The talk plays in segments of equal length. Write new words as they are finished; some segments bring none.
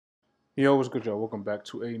Yo, what's good, y'all? Welcome back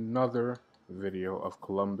to another video of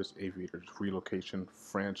Columbus Aviators relocation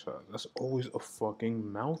franchise. That's always a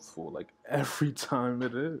fucking mouthful, like every time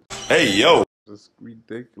it is. Hey, yo. It's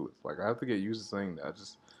ridiculous. Like, I have to get used to saying that. I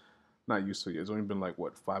just not used to it. It's only been like,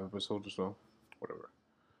 what, 5 episodes or so? Whatever.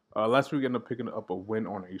 Last week, I ended up picking up a win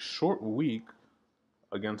on a short week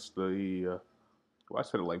against the, well, I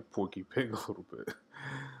said it like Porky Pig a little bit.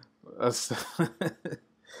 That's,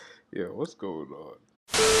 yeah, what's going on?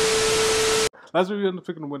 Last week we ended up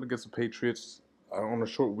picking a win against the Patriots on a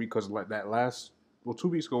short week because like that last 2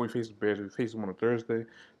 weeks ago we faced the Bears. We faced them on a Thursday.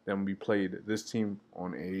 Then we played this team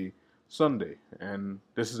on a Sunday, and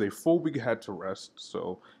this is a full week had to rest.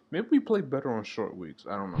 So maybe we play better on short weeks.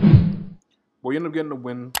 I don't know. But we ended up getting a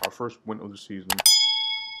win, our first win of the season.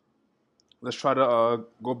 Let's try to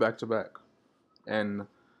go back to back and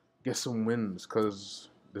get some wins because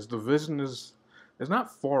this division is. It's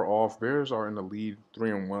not far off. Bears are in the lead,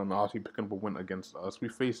 3-1. Obviously picking up a win against us. We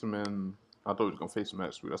faced them in. I thought we was gonna face them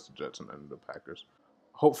next week. That's the Jets and then the Packers.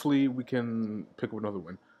 Hopefully we can pick up another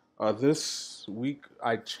win. This week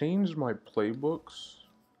I changed my playbooks.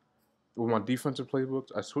 With my defensive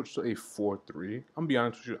playbooks, I switched to a 4-3. I'm gonna be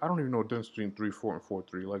honest with you. I don't even know the difference between 3-4 and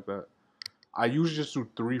 4-3 like that. I usually just do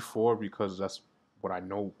 3-4 because that's what I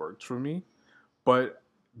know works for me. But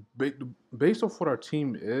based off what our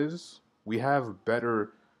team is, we have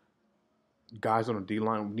better guys on the D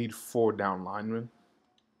line. We need 4 down linemen.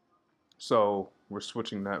 So we're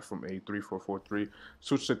switching that from a 3-4-4-3.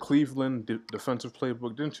 Switch to Cleveland defensive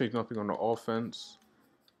playbook. Didn't change nothing on the offense.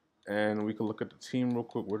 And we can look at the team real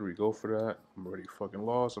quick. Where do we go for that? I'm already fucking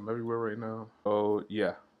lost. I'm everywhere right now. Oh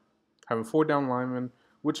yeah, having 4 down linemen,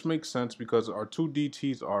 which makes sense because our 2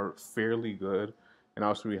 DTs are fairly good, and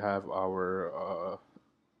also we have our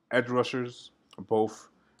edge rushers, both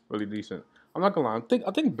really decent. I'm not gonna lie.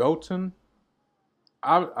 I think Belton.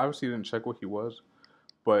 I obviously didn't check what he was,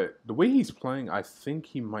 but the way he's playing, I think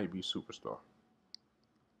he might be superstar.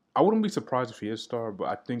 I wouldn't be surprised if he is star, but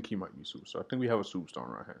I think he might be superstar. I think we have a superstar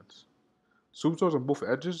in our hands. Superstars on both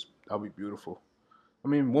edges, that'll be beautiful. I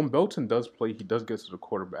mean, when Belton does play, he does get to the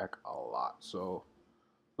quarterback a lot. So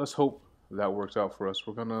let's hope that works out for us.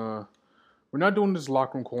 We're not doing this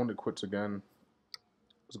locker room calling it quits again.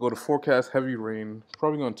 Let's go to forecast heavy rain.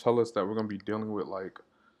 Probably gonna tell us that we're gonna be dealing with like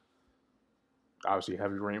obviously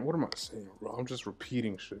heavy rain. What am I saying, bro? I'm just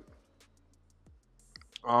repeating shit.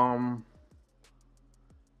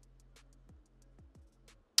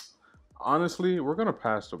 Honestly, we're gonna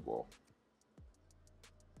pass the ball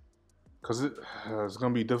because it's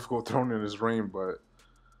gonna be difficult throwing in this rain, but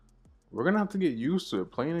we're gonna have to get used to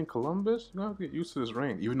it. Playing in Columbus, you're gonna have to get used to this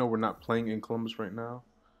rain, even though we're not playing in Columbus right now.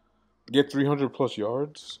 Get 300 plus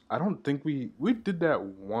yards. I don't think we did that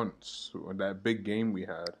once in that big game we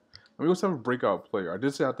had. And we also have a breakout player. I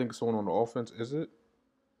did say I think someone on the offense. Is it?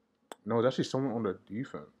 No, it's actually someone on the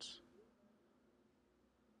defense.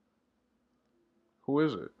 Who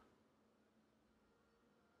is it?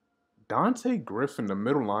 Dante Griffin, the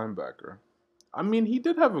middle linebacker. I mean, he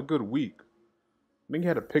did have a good week. I think he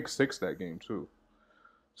had a pick 6 that game too.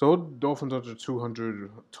 So Dolphins under 200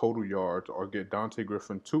 total yards or get Dante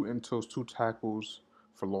Griffin 2 intos, 2 tackles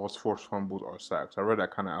for lost, forced fumbles, or sacks. I read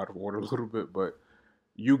that kind of out of order a little bit, but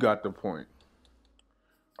you got the point.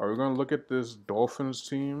 Are we going to look at this Dolphins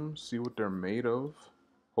team, see what they're made of?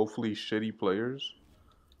 Hopefully shitty players.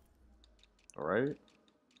 All right.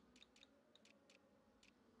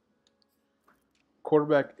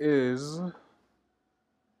 Quarterback is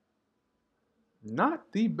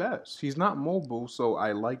not the best. He's not mobile, so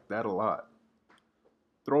I like that a lot.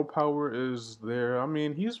 Throw power is there. I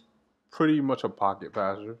mean, he's pretty much a pocket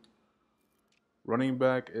passer. Running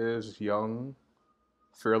back is young,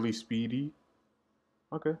 fairly speedy.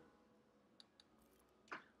 Okay.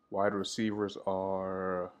 Wide receivers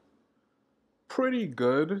are pretty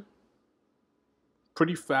good.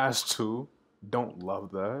 Pretty fast too. Don't love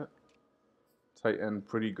that. Tight end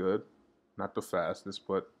pretty good. Not the fastest,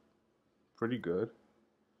 but pretty good.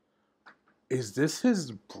 Is this his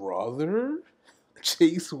brother?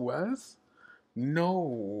 Chase West? No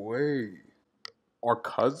way. Or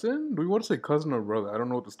cousin? Do we want to say cousin or brother? I don't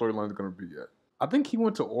know what the storyline is going to be yet. I think he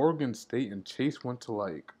went to Oregon State and Chase went to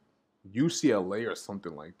like UCLA or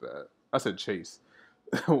something like that. I said Chase.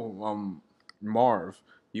 Marv.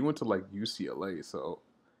 He went to like UCLA, so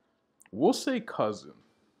we'll say cousin.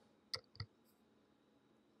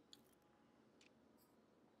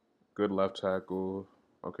 Good left tackle.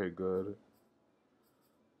 Okay, good.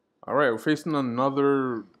 All right, we're facing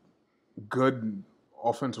another good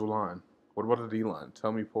offensive line. What about the D line?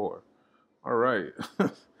 Tell me poor. All right.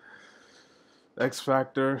 X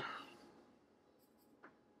Factor.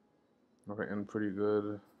 Okay, and pretty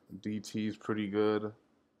good. DT's pretty good.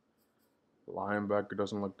 Linebacker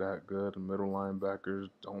doesn't look that good. Middle linebackers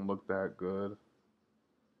don't look that good.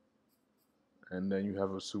 And then you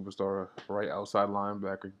have a superstar right outside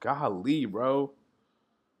linebacker. Golly, bro.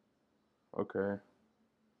 Okay.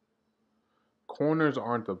 Corners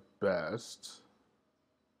aren't the best.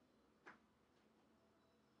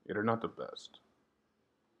 Yeah, they're not the best.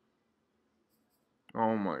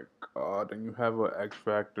 Oh my god. And you have a X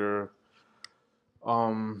Factor.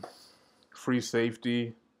 Um, free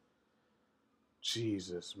safety.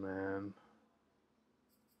 Jesus, man.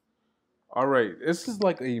 All right, this is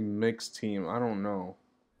like a mixed team. I don't know.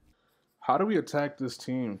 How do we attack this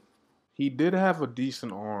team? He did have a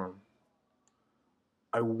decent arm.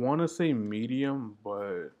 I want to say medium,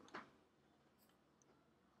 but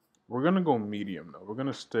we're going to go medium though. We're going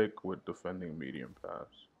to stick with defending medium pass.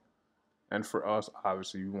 And for us,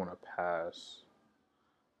 obviously, we want to pass.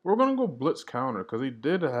 We're going to go blitz counter because he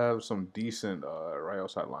did have some decent right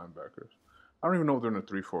outside linebackers. I don't even know if they're in a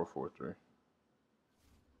 3-4-4-3.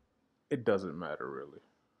 It doesn't matter really.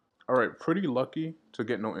 All right, pretty lucky to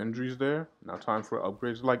get no injuries there. Now time for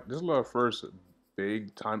upgrades. Like this is our first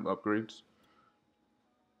big time upgrades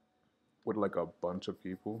with like a bunch of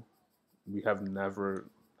people. We have never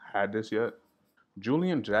had this yet.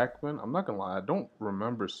 Julian Jackman, I'm not gonna lie, I don't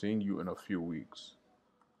remember seeing you in a few weeks.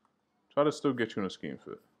 Try to still get you in a scheme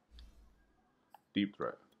fit. Deep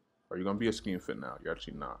threat. Are you gonna be a scheme fit now? You're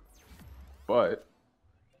actually not. But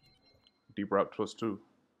deep route twist too.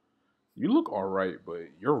 You look alright, but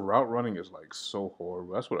your route running is like so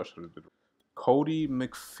horrible. That's what I should have did. Cody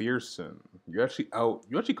McPherson. You're actually out.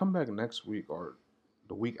 You actually come back next week or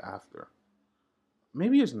the week after.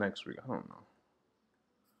 Maybe it's next week. I don't know.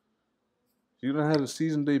 You're gonna have a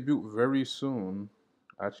season debut very soon.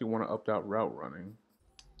 I actually want to up that route running.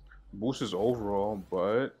 Boost his overall,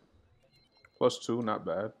 but +2, not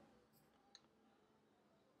bad.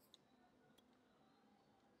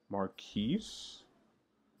 Marquise.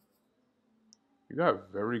 You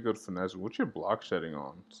got very good finesse. What's your block shedding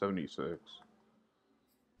on? 76.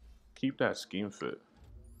 Keep that scheme fit.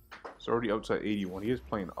 It's already up to 81. He is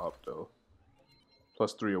playing up though.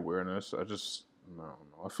 +3 awareness. I don't know.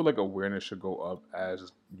 I feel like awareness should go up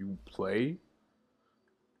as you play.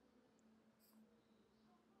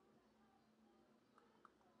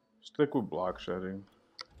 Stick with block shedding.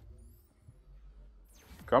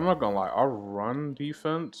 I'm not gonna lie, our run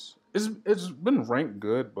defense it's been ranked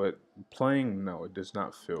good, but playing no, it does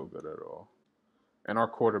not feel good at all. And our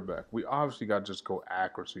quarterback, we obviously got to just go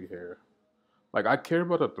accuracy here. Like I care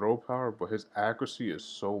about the throw power, but his accuracy is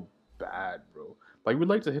so bad, bro. Like we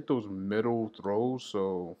like to hit those middle throws,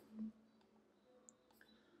 so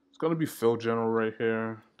it's gonna be Phil General right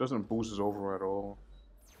here. Doesn't boost his over at all,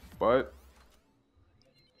 but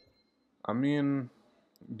I mean,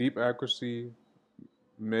 deep accuracy,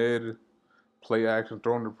 mid, play action,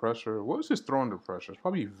 throw under pressure. What was his throw under pressure? It's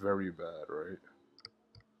probably very bad, right?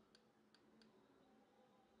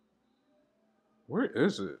 Where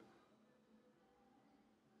is it?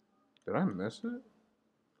 Did I miss it?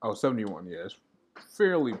 Oh, 71, yeah. It's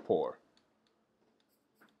fairly poor.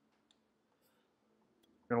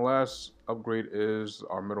 And the last upgrade is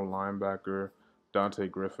our middle linebacker, Dante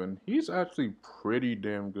Griffin. He's actually pretty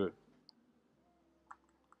damn good.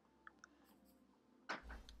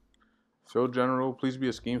 Phil General, please be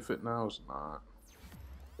a scheme fit now. It's not.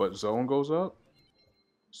 But zone goes up.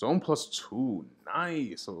 Zone +2.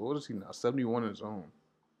 Nice. So what is he now? 71 in zone.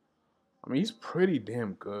 I mean, he's pretty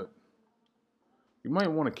damn good. You might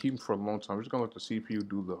want to keep him for a long time. We're just going to let the CPU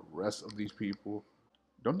do the rest of these people.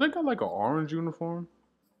 Don't they got like an orange uniform?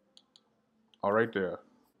 Oh, right there.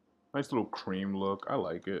 Nice little cream look. I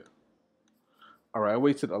like it. All right, I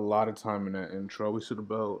wasted a lot of time in that intro. We wasted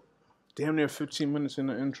about damn near 15 minutes in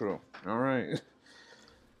the intro. All right.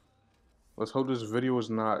 Let's hope this video is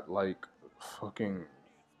not like fucking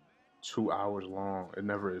 2 hours long. It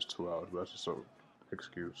never is 2 hours, but that's just an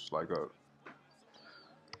excuse. Like,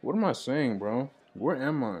 what am I saying, bro? Where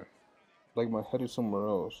am I? Like, my head is somewhere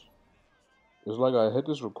else. It's like I hit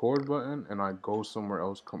this record button and I go somewhere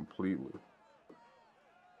else completely.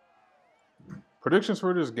 Predictions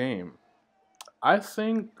for this game. I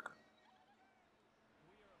think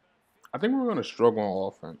we're gonna struggle on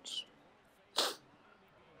offense.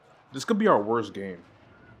 This could be our worst game.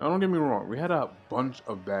 Now, don't get me wrong. We had a bunch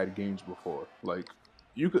of bad games before. Like,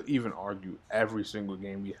 you could even argue every single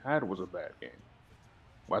game we had was a bad game.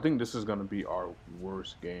 But I think this is gonna be our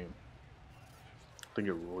worst game. I think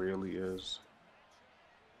it really is.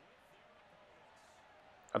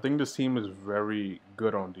 I think this team is very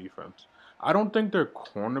good on defense. I don't think their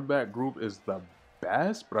cornerback group is the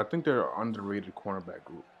best, but I think they're an underrated cornerback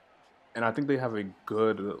group, and I think they have a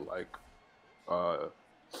good like uh,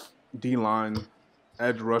 D line,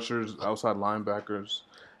 edge rushers, outside linebackers.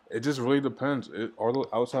 It just really depends. Are the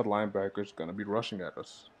outside linebackers gonna be rushing at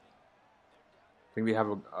us? I think they have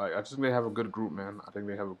a. I just think they have a good group, man. I think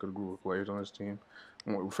they have a good group of players on this team.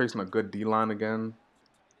 We're facing a good D line again.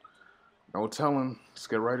 No telling. Let's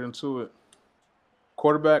get right into it.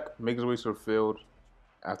 Quarterback makes his way to the field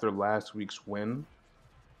after last week's win.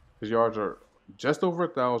 His yards are just over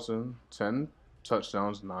 1,000, 10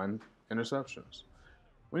 touchdowns, 9 interceptions.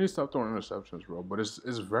 We need to stop throwing interceptions, bro. But it's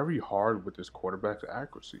very hard with this quarterback's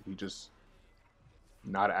accuracy. He just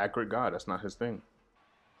not an accurate guy. That's not his thing.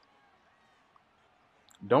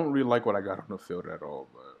 Don't really like what I got on the field at all,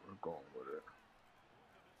 but we're going with it.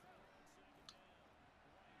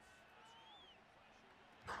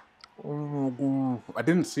 I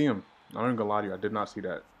didn't see him. I'm not gonna lie to you. I did not see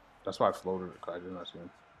that. That's why I floated it, because I did not see him.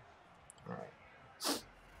 All right.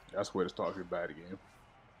 That's where to start your bad game.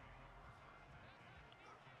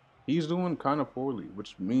 He's doing kind of poorly,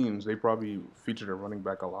 which means they probably featured a running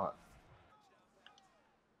back a lot.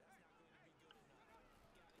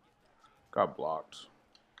 Got blocked.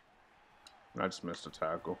 And I just missed a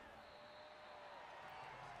tackle.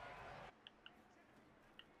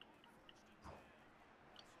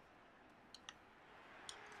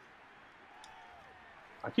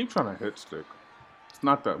 I keep trying to hit stick. It's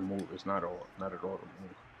not that move. It's not at all the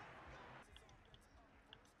move.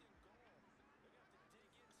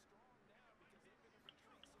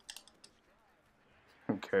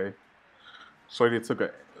 Okay. So they took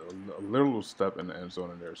a little step in the end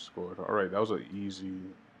zone and they scored. All right, that was an easy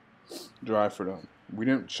drive for them. We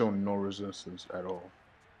didn't show no resistance at all.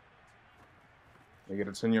 They get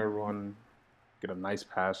a 10-yard run, get a nice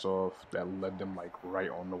pass off that led them like right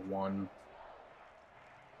on the one,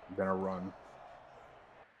 then a run.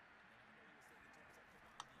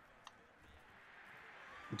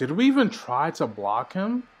 Did we even try to block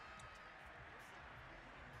him?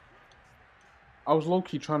 I was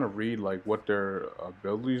low-key trying to read like what their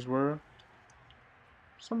abilities were.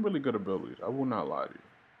 Some really good abilities. I will not lie to you.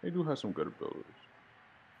 They do have some good abilities.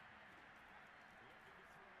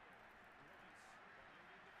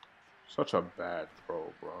 Such a bad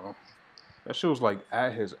throw, bro. That shit was like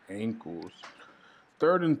at his ankles.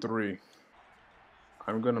 3rd and 3.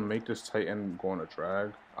 I'm gonna make this tight end go on a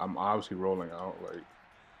drag. I'm obviously rolling out. Like,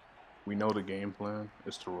 we know the game plan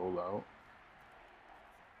is to roll out.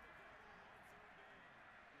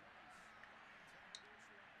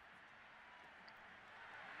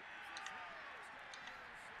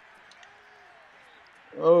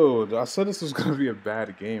 Oh, I said this was gonna be a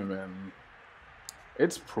bad game, man.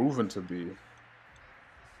 It's proven to be.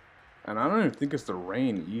 And I don't even think it's the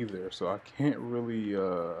rain either, so I can't really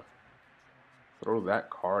throw that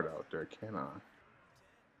card out there, can I?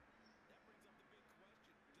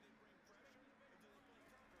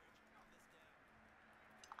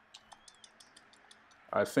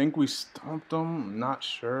 I think we stumped them. Not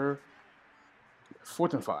sure.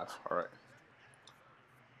 4th and 5. All right.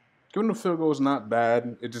 Giving the field goal is not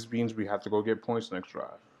bad. It just means we have to go get points next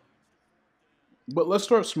drive. But let's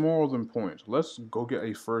start smaller than points. Let's go get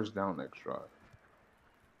a first down next drive.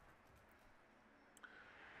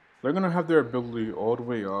 They're going to have their ability all the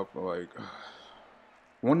way up. Like,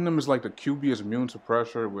 one of them is like the QB is immune to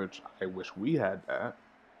pressure, which I wish we had that.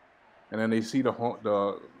 And then they see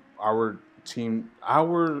our team,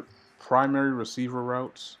 our primary receiver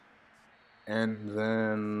routes, and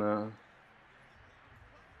then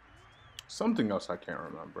something else I can't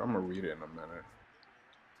remember. I'm gonna read it in a minute.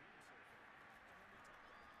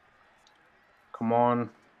 Come on.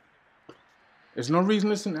 There's no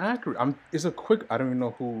reason it's inaccurate. It's a quick. I don't even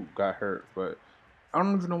know who got hurt, but I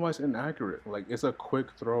don't even know why it's inaccurate. Like, it's a quick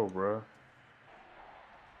throw, bro.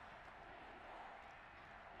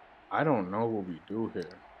 I don't know what we do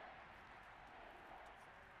here.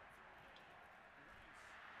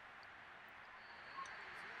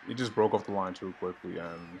 He just broke off the line too quickly,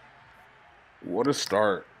 and what a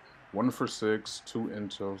start. 1 for 6, 2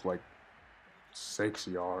 intos, like 6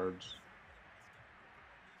 yards.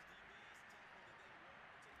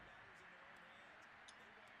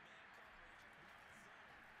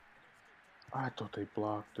 I thought they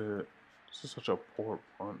blocked it. This is such a poor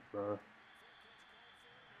punt, bro.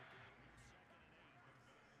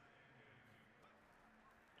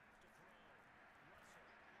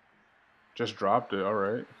 Just dropped it. All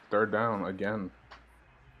right. 3rd down again.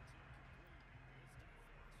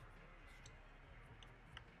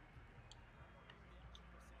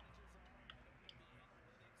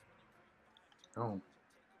 Oh.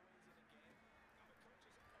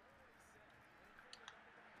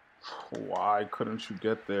 Why couldn't you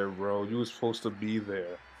get there, bro? You were supposed to be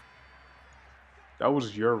there. That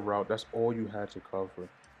was your route. That's all you had to cover.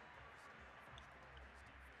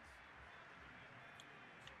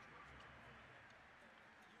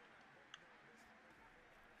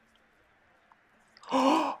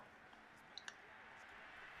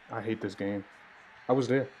 I hate this game. I was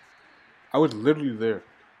there. I was literally there.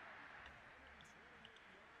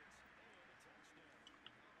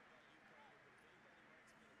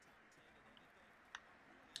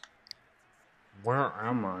 Where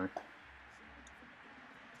am I?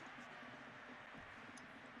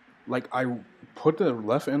 Like, I put the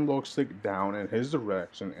left analog stick down in his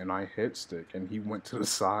direction and I hit stick and he went to the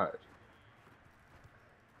side.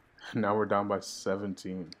 Now we're down by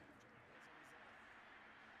 17.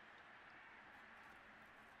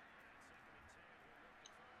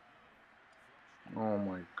 Oh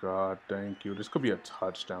my god, thank you. This could be a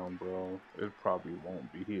touchdown, bro. It probably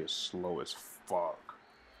won't be. He is slow as fuck.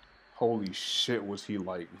 Holy shit, was he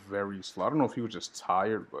like very slow. I don't know if he was just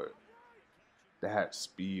tired, but that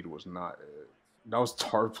speed was not it. That was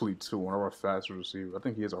Tarpley too, one of our fastest receivers. I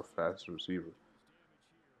think he is our fastest receiver.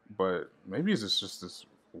 But maybe it's just this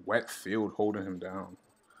wet field holding him down.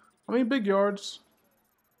 I mean, big yards.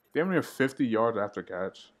 Damn near 50 yards after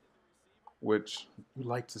catch, which you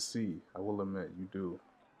like to see. I will admit, you do.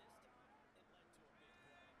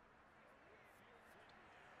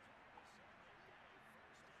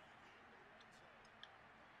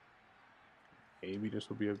 Maybe this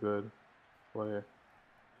will be a good play.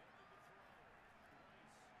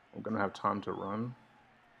 I'm going to have time to run.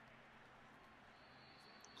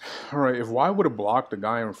 All right, if Y would have blocked the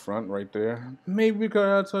guy in front right there, maybe we could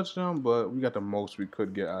have had a touchdown, but we got the most we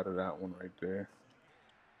could get out of that one right there.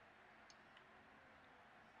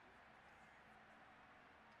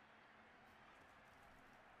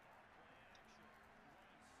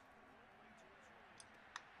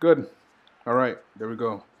 Good. All right, there we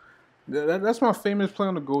go. That's my famous play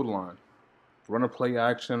on the goal line. Run a play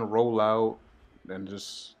action, roll out, and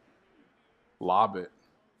just lob it.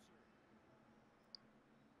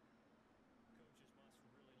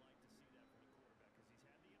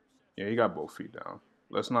 Yeah, he got both feet down.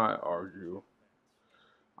 Let's not argue.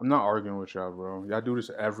 I'm not arguing with y'all, bro. Y'all do this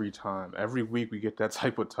every time. Every week we get that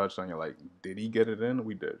type of touchdown. You're like, did he get it in?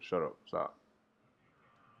 We did. Shut up. Stop.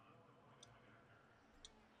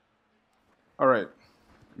 All right.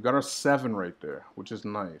 We got our 7 right there, which is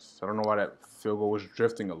nice. I don't know why that field goal was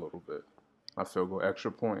drifting a little bit. Not field goal, extra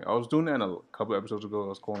point. I was doing that a couple episodes ago. I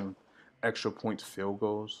was calling extra point field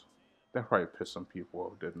goals. That probably pissed some people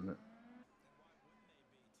off, didn't it?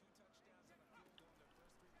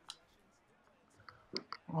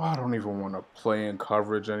 Oh, I don't even want to play in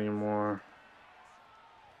coverage anymore.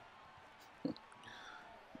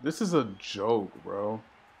 This is a joke, bro.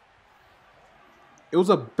 It was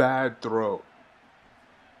a bad throw.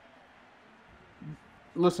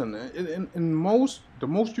 Listen, in most, the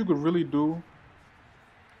most you could really do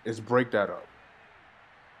is break that up.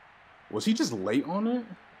 Was he just late on it?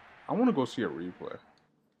 I want to go see a replay.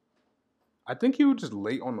 I think he was just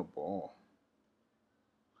late on the ball.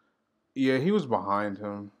 Yeah, he was behind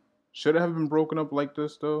him. Should it have been broken up like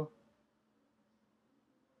this though?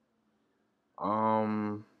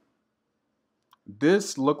 Um,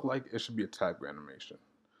 this looked like it should be a tag animation.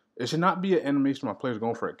 It should not be an animation my players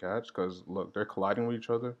going for a catch because look, they're colliding with each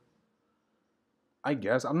other. I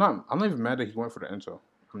guess I'm not. I'm not even mad that he went for the intro.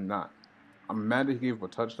 I'm not. I'm mad that he gave a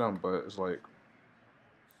touchdown, but it's like,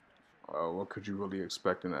 what could you really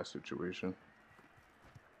expect in that situation,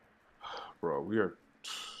 bro? We are.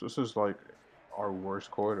 This is like our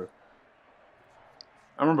worst quarter.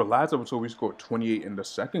 I remember last episode we scored 28 in the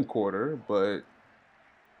second quarter, but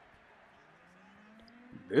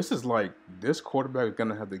this is like this quarterback is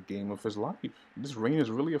gonna have the game of his life. This rain is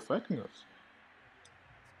really affecting us,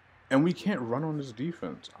 and we can't run on this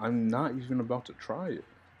defense. I'm not even about to try it.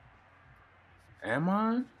 Am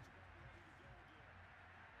I?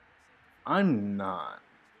 I'm not.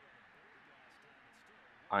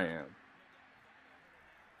 I am.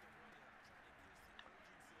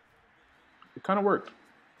 It kind of worked,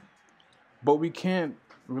 but we can't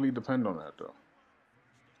really depend on that though.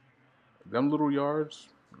 Them little yards,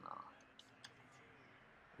 nah.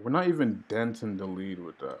 We're not even denting the lead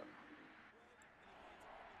with that.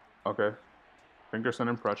 Okay, finger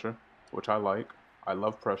sending pressure, which I like. I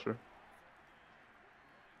love pressure.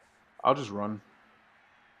 I'll just run.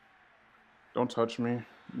 Don't touch me.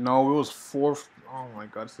 No, it was fourth. Oh my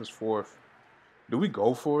god, this is fourth. Do we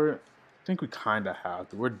go for it? I think we kind of have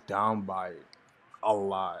to. We're down by a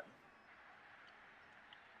lot.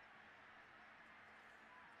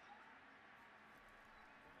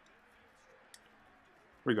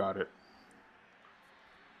 We got it.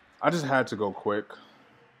 I just had to go quick.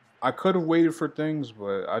 I could have waited for things,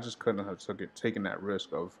 but I just couldn't have taken that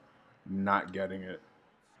risk of not getting it.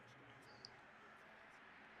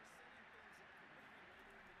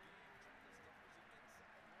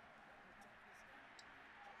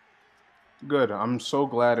 Good. I'm so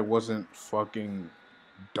glad it wasn't fucking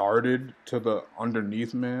darted to the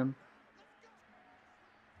underneath man.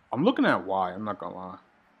 I'm looking at Y. I'm not gonna lie,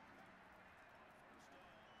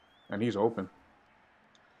 and he's open.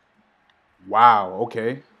 Wow.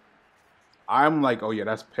 Okay. I'm like, oh yeah,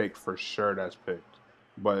 that's picked for sure. That's picked.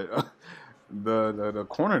 But the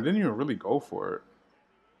corner didn't even really go for it.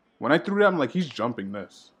 When I threw that, I'm like, he's jumping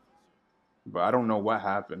this, but I don't know what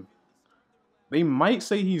happened. They might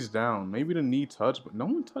say he's down. Maybe the knee touched, but no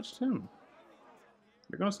one touched him.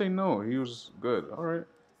 They're gonna say no. He was good. All right,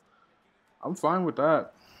 I'm fine with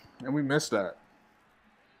that. And we missed that.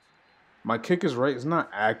 My kick is right. It's not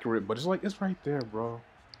accurate, but it's like it's right there, bro.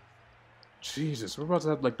 Jesus, we're about to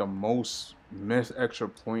have like the most missed extra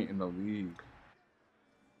point in the league.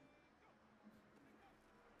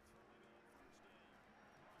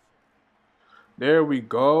 There we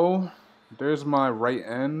go. There's my right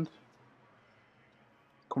end.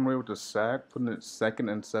 Come away with the sack, putting it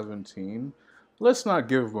 2nd and 17. Let's not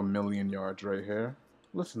give him a million yards right here.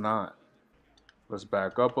 Let's not. Let's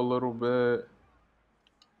back up a little bit.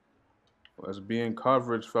 Let's be in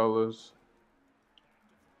coverage, fellas.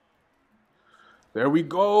 There we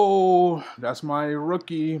go. That's my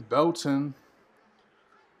rookie, Belton.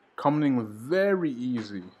 Coming very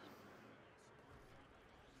easy.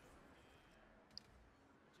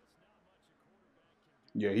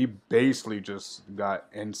 Yeah, he basically just got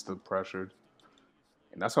instant pressured.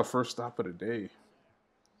 And that's our first stop of the day.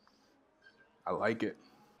 I like it.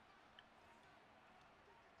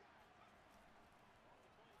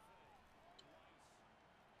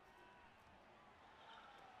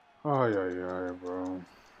 Oh, yeah, bro.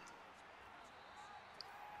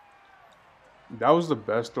 That was the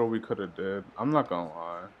best throw we could have did. I'm not gonna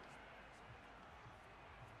lie.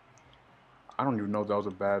 I don't even know if that was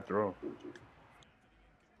a bad throw.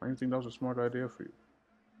 I didn't think that was a smart idea for you.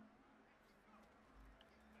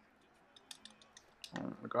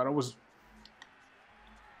 Oh my god, it was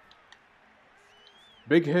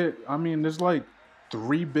big hit. I mean, there's like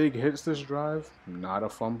 3 big hits this drive. Not a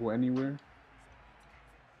fumble anywhere.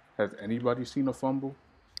 Has anybody seen a fumble?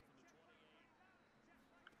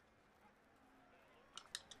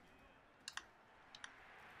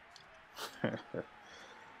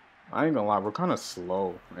 I ain't gonna lie, we're kind of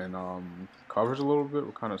slow and coverage a little bit.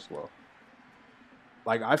 We're kind of slow.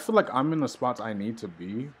 Like I feel like I'm in the spots I need to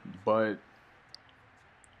be, but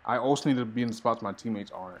I also need to be in the spots my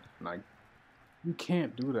teammates aren't. Like you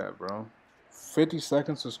can't do that, bro. 50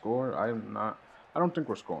 seconds to score. I'm not. I don't think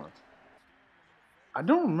we're scoring. I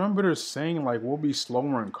don't remember there saying like we'll be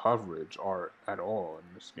slower in coverage or at all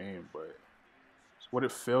in this game, but it's what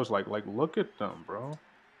it feels like. Like look at them, bro.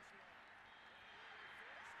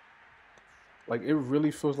 Like it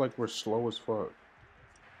really feels like we're slow as fuck.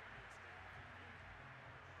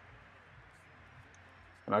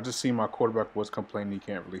 And I just see my quarterback was complaining he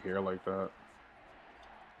can't really hear like that.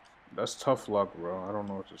 That's tough luck, bro. I don't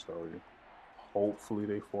know what to tell you. Hopefully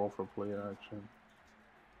they fall for play action.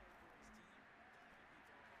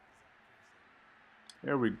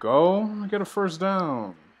 There we go. Get a first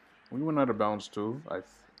down. We went out of bounds too. I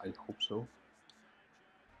hope so.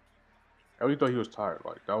 I really thought he was tired.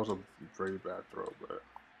 Like that was a very bad throw, but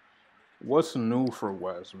what's new for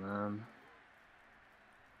Wes, man?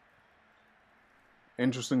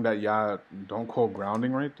 Interesting that y'all don't call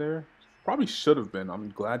grounding right there. Probably should have been. I'm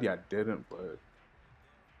glad y'all didn't, but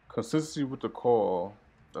consistency with the call,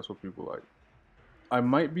 that's what people like. I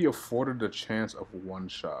might be afforded the chance of one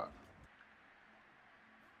shot.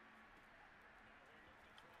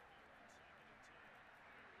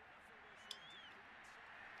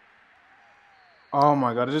 Oh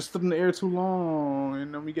my god, it just stood in the air too long,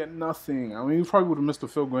 and then we get nothing. I mean, we probably would have missed the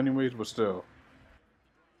field goal anyways, but still.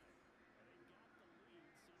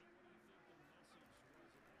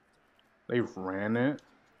 They ran it.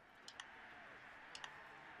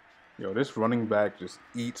 Yo, this running back just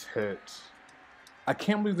eats hits. I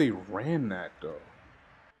can't believe they ran that, though.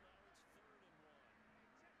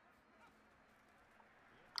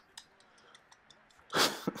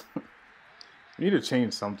 We need to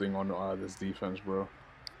change something on this defense, bro.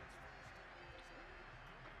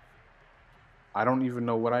 I don't even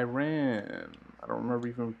know what I ran. I don't remember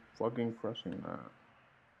even fucking pressing that.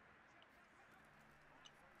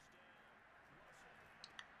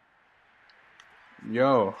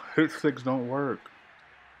 Yo, hit six don't work.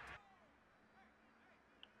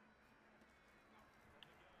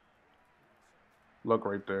 Look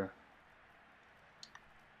right there.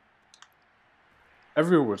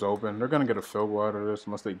 Everywhere was open. They're gonna get a field goal out of this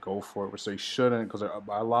unless they go for it, which they shouldn't because they're up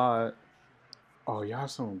by a lot. Oh, y'all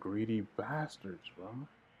some greedy bastards, bro.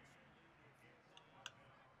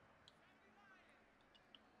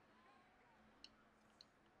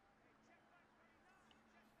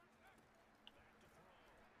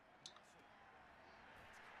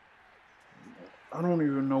 I don't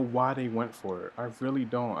even know why they went for it. I really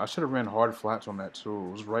don't. I should have ran hard flats on that too.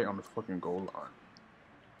 It was right on the fucking goal line.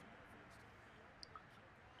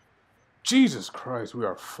 Jesus Christ, we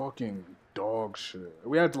are fucking dog shit.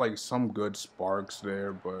 We had like some good sparks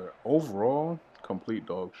there, but overall, complete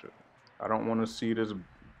dog shit. I don't want to see this.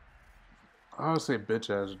 I would say bitch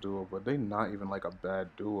ass duo, but they not even like a bad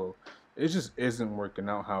duo. It just isn't working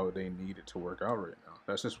out how they need it to work out right now.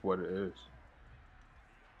 That's just what it is.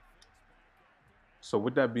 So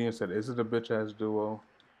with that being said, is it a bitch ass duo?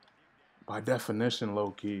 By definition,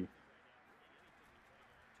 low key.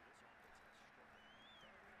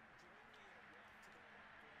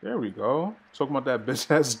 There we go. Talking about that bitch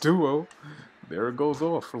ass duo. There it goes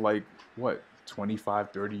off for like, what,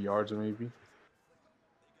 25, 30 yards maybe?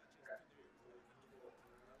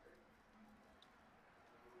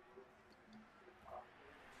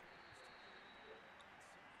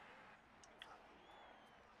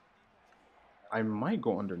 I might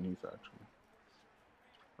go underneath actually.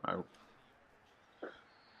 I,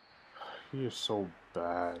 he is so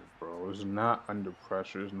bad, bro. It's not under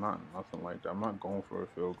pressure. It's not nothing like that. I'm not going for a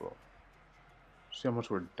field goal. See how much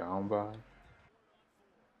we're down by?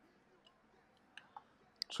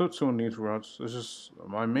 Two underneath routes. It's just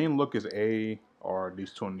my main look is A or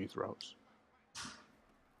these two underneath routes.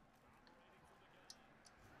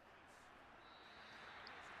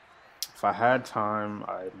 If I had time,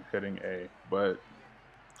 I'm hitting A, but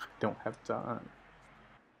I don't have time.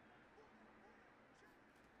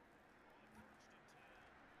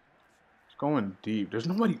 It's going deep. There's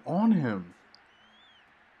nobody on him.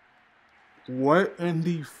 What in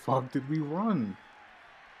the fuck did we run?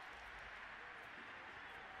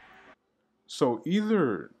 So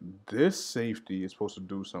either this safety is supposed to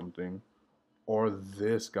do something, or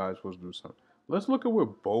this guy's supposed to do something. Let's look at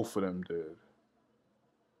what both of them did.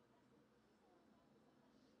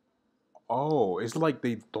 Oh, it's like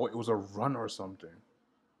they thought it was a run or something.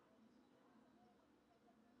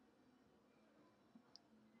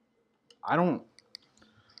 I don't.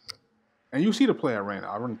 And you see the play I ran.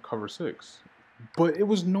 I run cover six, but it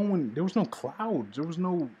was no one. There was no clouds. There was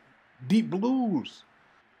no deep blues.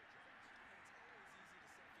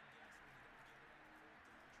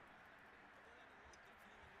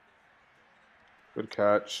 Good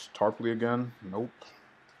catch. Tarpley again. Nope.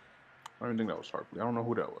 I don't even think that was Tarpley. I don't know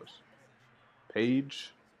who that was.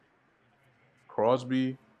 Page.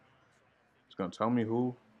 Crosby. He's gonna tell me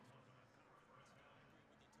who.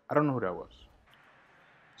 I don't know who that was.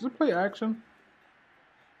 Does it play action?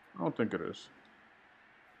 I don't think it is.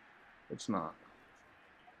 It's not.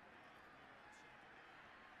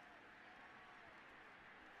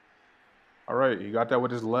 All right, he got that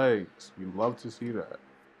with his legs. We love to see that.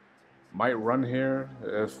 Might run here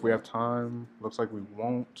if we have time. Looks like we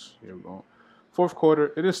won't. Here we go. Fourth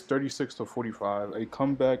quarter, it is 36 to 45. A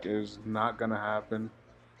comeback is not gonna happen.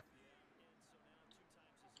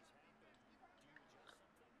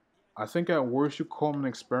 I think at worst you call him an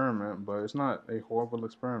experiment, but it's not a horrible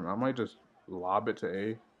experiment. I might just lob it to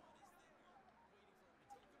A.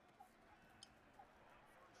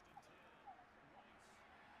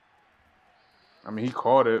 I mean, he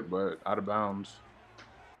caught it, but out of bounds.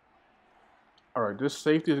 All right, this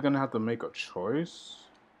safety is gonna have to make a choice.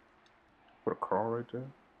 Put a curl right there.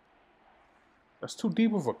 That's too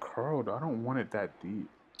deep of a curl, though. I don't want it that deep.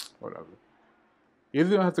 Whatever. Either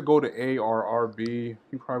gonna have to go to A or RB.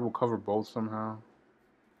 He probably will cover both somehow.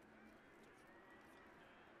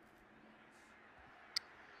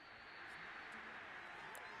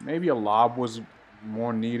 Maybe a lob was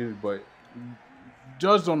more needed, but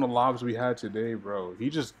judged on the lobs we had today, bro, he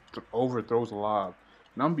just overthrows a lob.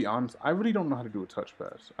 And I'm gonna be honest, I really don't know how to do a touch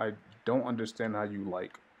pass. I don't understand how you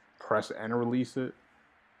like press and release it.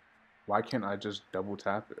 Why can't I just double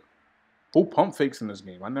tap it? Who pump fakes in this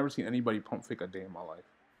game? I've never seen anybody pump fake a day in my life.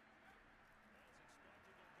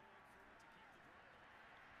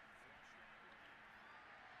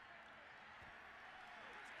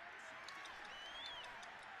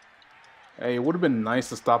 Hey, it would have been nice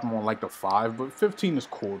to stop him on like the 5, but 15 is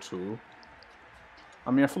cool too.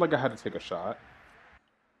 I mean, I feel like I had to take a shot.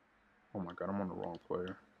 Oh my god, I'm on the wrong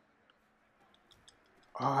player.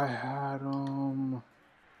 I had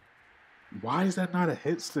Why is that not a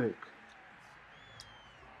hit stick?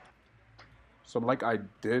 So, like I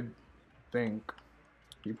did think,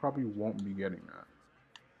 he probably won't be getting that.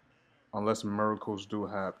 Unless miracles do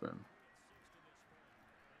happen.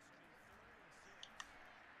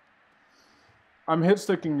 I'm hit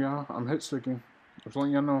sticking, y'all. I'm hit sticking. Just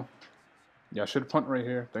letting y'all know. Yeah, I should punt right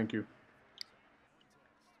here. Thank you.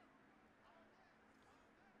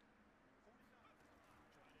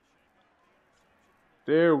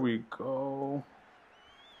 There we go.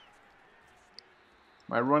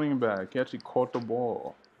 My running back, he actually caught the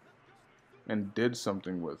ball and did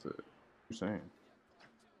something with it. What are you saying?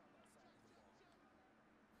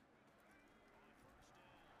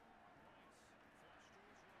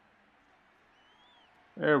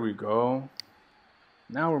 There we go.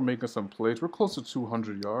 Now we're making some plays. We're close to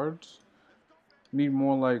 200 yards. Need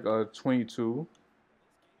more like 22.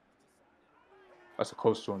 That's a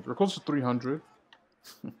close to 200. We're close to 300.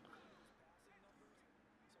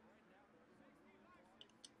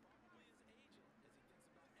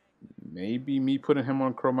 Maybe me putting him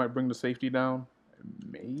on Crow might bring the safety down.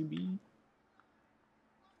 Maybe.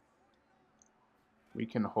 We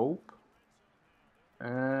can hope.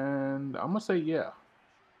 And I'm going to say yeah.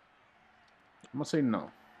 I'm going to say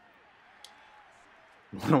no.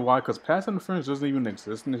 You know why? Because pass interference doesn't even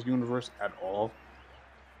exist in this universe at all.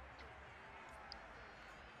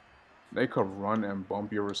 They could run and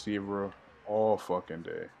bump your receiver all fucking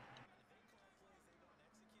day.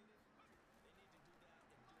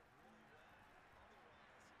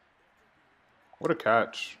 What a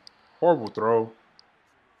catch. Horrible throw.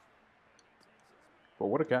 But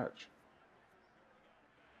what a catch.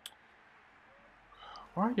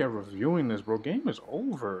 Why are you reviewing this, bro? Game is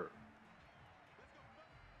over.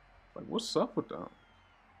 Like, what's up with that?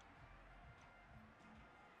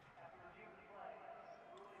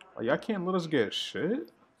 Like, y'all can't let us get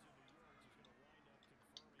shit?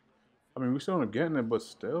 I mean, we still not getting it, but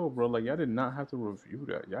still, bro. Like, y'all did not have to review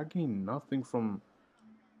that. Y'all gained nothing from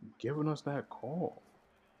giving us that call.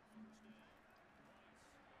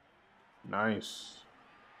 Nice.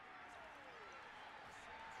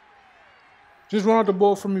 Just run out the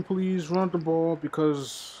ball for me, please. Run out the ball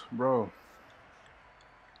because, bro,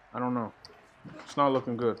 I don't know. It's not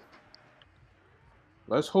looking good.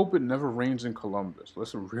 Let's hope it never rains in Columbus.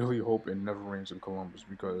 Let's really hope it never rains in Columbus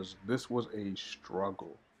because this was a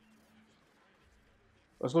struggle.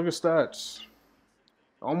 Let's look at stats.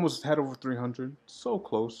 Almost had over 300. So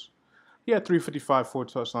close. He had 355, 4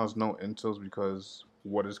 touchdowns, no intels because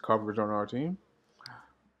what is coverage on our team?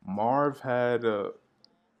 Marv had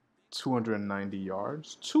 290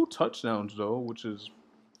 yards. 2 touchdowns, though, which is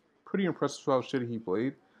pretty impressive how shitty he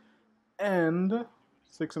played. And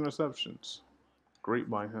 6 interceptions. Great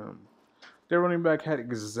by him. Their running back had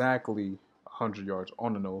exactly 100 yards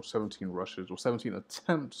on the nose, 17 rushes, or 17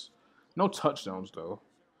 attempts. No touchdowns, though.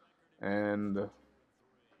 And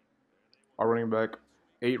our running back,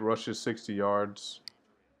 8 rushes, 60 yards.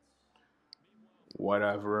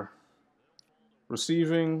 Whatever.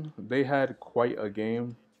 Receiving, they had quite a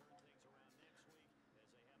game.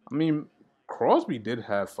 I mean, Crosby did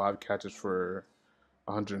have 5 catches for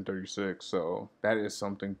 136, so that is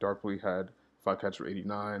something. Darkley had 5 catches for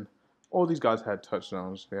 89. All these guys had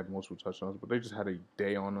touchdowns. They had multiple touchdowns, but they just had a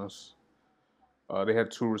day on us. They had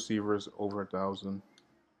 2 receivers over 1,000,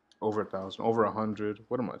 over 1,000, over 100.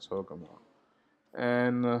 What am I talking about?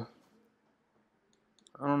 And I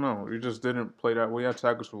don't know. We just didn't play that. We had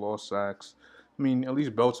tackles for lost sacks. I mean, at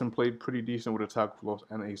least Belton played pretty decent with a tackle for loss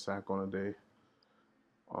and a sack on a day.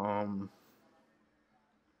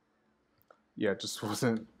 Yeah, it just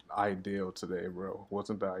wasn't ideal today, bro.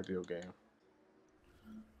 Wasn't the ideal game.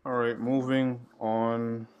 All right, moving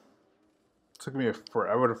on. Took me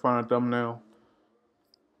forever to find a thumbnail.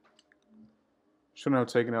 Shouldn't have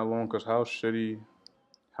taken that long because how shitty.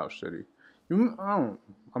 I'm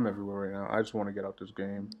everywhere right now. I just want to get out this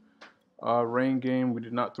game. Rain game. We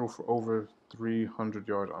did not throw for over 300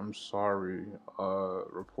 yards. I'm sorry,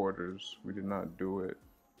 reporters. We did not do it.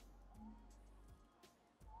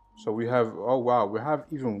 So we have. Oh wow, we have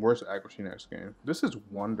even worse accuracy next game. This is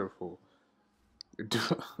wonderful.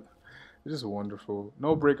 This is wonderful.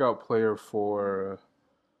 No breakout player for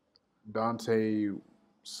Dante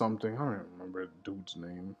something. I don't even remember the dude's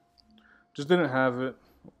name. Just didn't have it.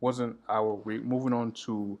 Wasn't our week. Moving on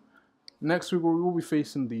to next week, we will be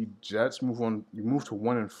facing the Jets. You move to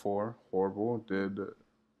 1-4. Horrible. Did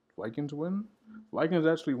Vikings win? Vikings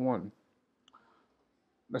actually won.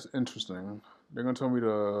 That's interesting. They're gonna tell me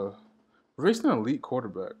to we're facing an elite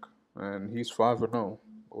quarterback, and he's 5-0.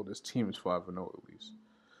 Well, this team is 5-0 at least.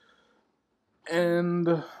 And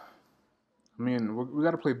I mean, we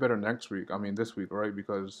got to play better next week. I mean, this week, right?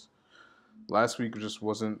 Because last week just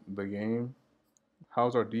wasn't the game.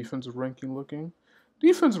 How's our defensive ranking looking?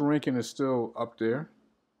 Defensive ranking is still up there.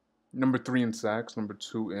 Number 3 in sacks, number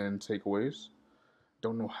 2 in takeaways.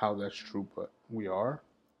 Don't know how that's true, but we are.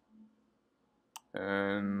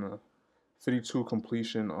 And 52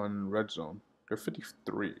 completion on red zone. They're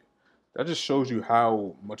 53. That just shows you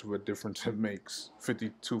how much of a difference it makes.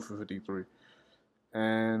 52 for 53.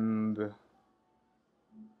 And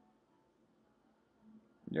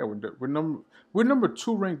yeah, we're number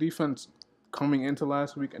 2 ranked defense coming into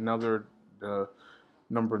last week, and now they're the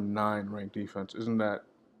number 9 ranked defense. Isn't that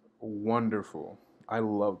wonderful? I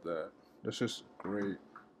love that. That's just great.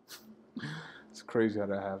 It's crazy how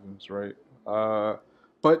that happens, right?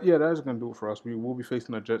 But yeah, that is gonna do it for us. We will be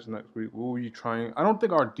facing the Jets next week. We'll be trying. I don't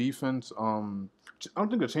think our defense. I don't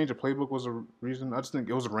think the change of playbook was a reason. I just think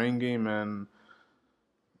it was a rain game, and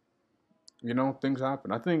things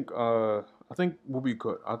happen. I think we'll be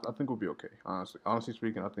good. I think we'll be okay. Honestly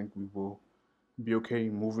speaking, I think we will be okay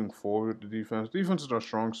moving forward. The defense. Defense is our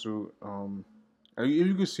strong suit.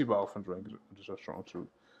 You can see by offense rank, it's our strong suit.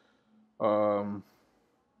 We're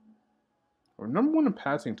number 1 in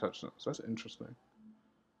passing touchdowns. That's interesting.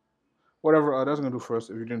 Whatever, that's going to do for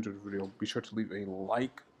us. If you did enjoy the video, be sure to leave a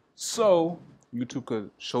like so YouTube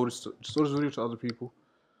could show this video to other people.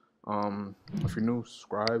 If you're new,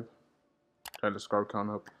 subscribe. Try to subscribe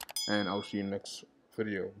count up. And I'll see you next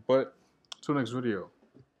video. But, till next video.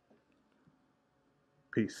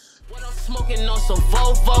 Peace. When I'm smoking on some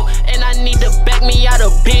Volvo, and I need to back me out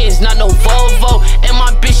of biz.